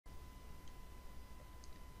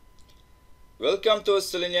Welcome to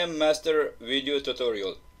Selenium Master video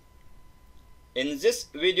tutorial. In this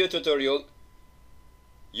video tutorial,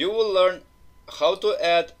 you will learn how to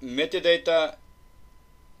add metadata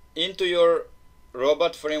into your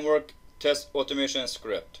robot framework test automation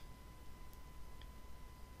script.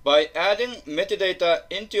 By adding metadata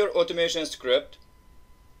into your automation script,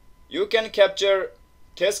 you can capture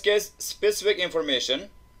test case specific information,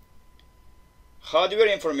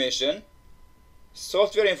 hardware information,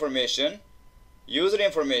 software information, user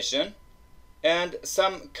information, and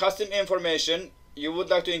some custom information you would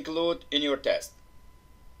like to include in your test.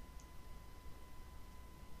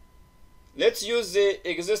 Let's use the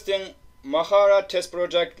existing Mahara test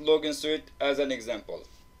project login suite as an example.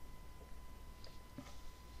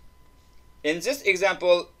 In this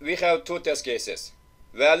example, we have two test cases: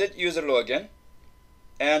 valid user login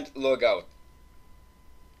and logout.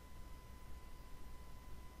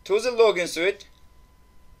 To the login suite,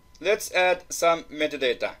 let's add some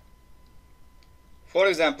metadata. For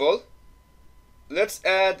example, let's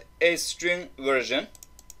add a string version,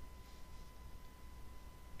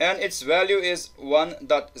 and its value is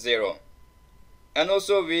 1.0. And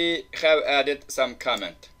also we have added some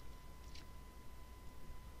comment.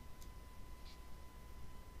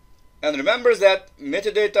 And remember that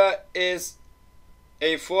metadata is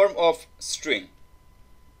a form of string.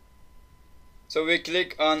 So we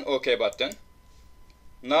click on OK button.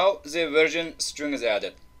 Now the version string is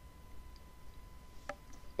added.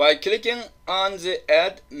 By clicking on the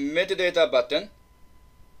Add Metadata button,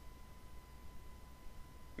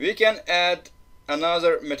 we can add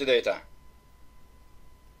another metadata.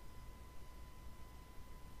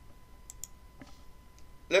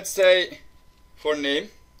 Let's say for name,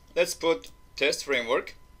 let's put test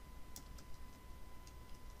framework,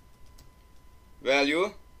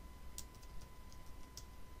 value,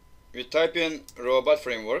 we type in robot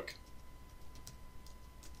framework,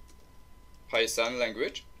 Python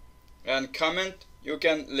language, and comment you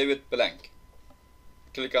can leave it blank.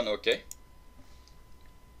 Click on OK.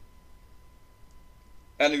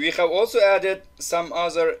 And we have also added some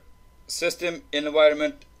other system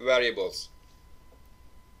environment variables.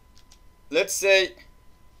 Let's say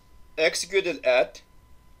executed at,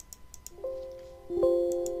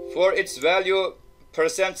 for its value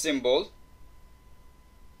percent symbol,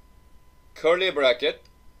 curly bracket,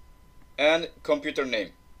 and computer name.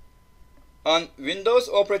 On Windows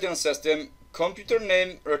operating system, computer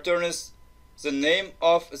name returns the name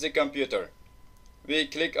of the computer. We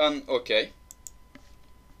click on OK.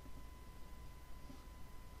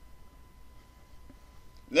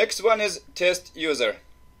 Next one is test user.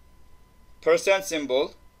 Percent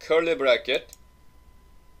symbol, curly bracket,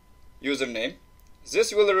 username.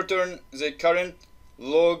 This will return the current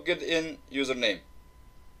logged in username.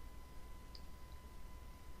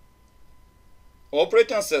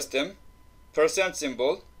 Operating system, percent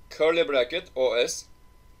symbol, curly bracket, OS,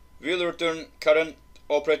 will return current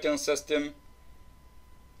operating system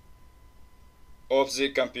of the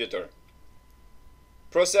computer.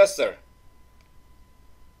 Processor,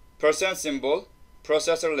 percent symbol,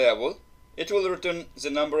 processor level, it will return the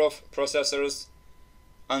number of processors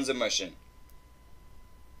on the machine.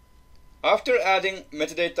 After adding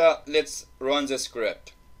metadata, let's run the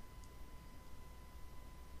script.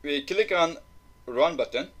 We click on Run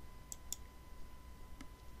button.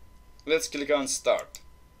 Let's click on Start.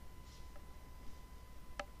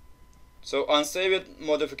 So on Save with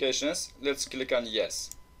modifications, let's click on Yes.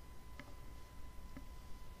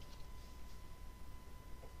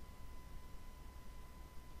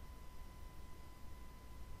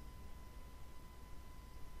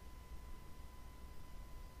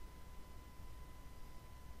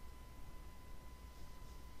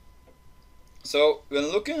 So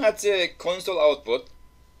when looking at the console output,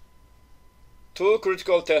 two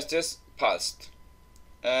critical tests passed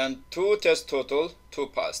and two test total, two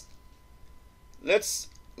passed. Let's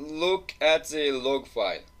look at the log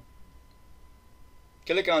file.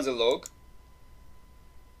 Click on the log,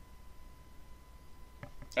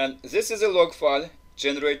 and this is a log file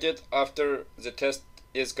generated after the test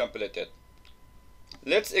is completed.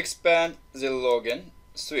 Let's expand the login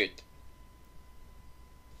suite.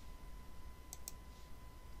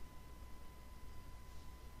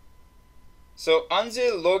 So on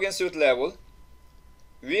the login suite level,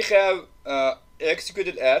 we have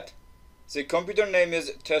executed at, the computer name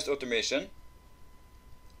is test automation,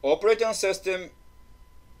 operating system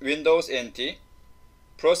Windows NT,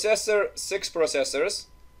 processor 6 processors,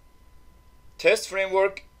 test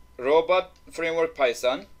framework robot framework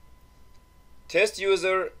Python, test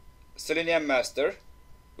user Selenium master,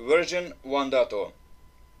 version 1.0.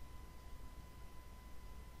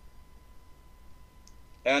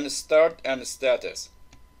 and start and status.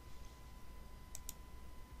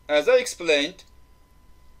 As I explained,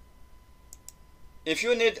 if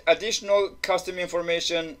you need additional custom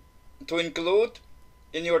information to include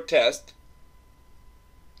in your test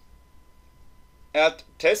at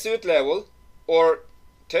test suite level or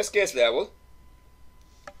test case level,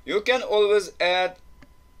 you can always add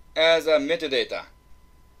as a metadata.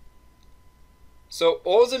 So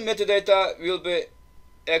all the metadata will be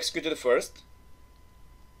executed first,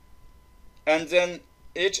 and then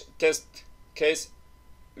each test case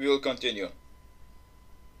will continue.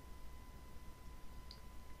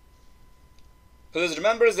 Please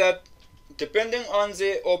remember that depending on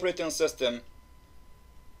the operating system,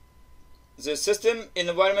 the system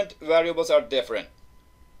environment variables are different.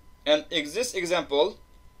 And in this example,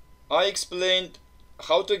 I explained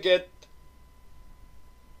how to get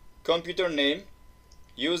computer name,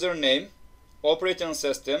 username, operating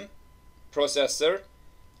system, processor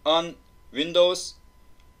on Windows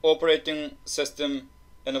operating system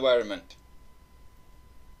environment.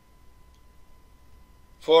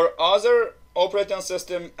 For other operating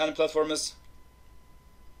system and platforms,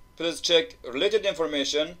 please check related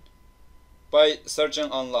information by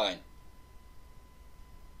searching online.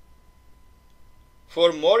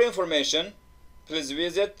 For more information, please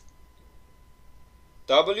visit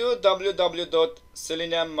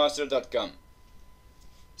www.seleniummaster.com.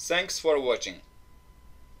 Thanks for watching.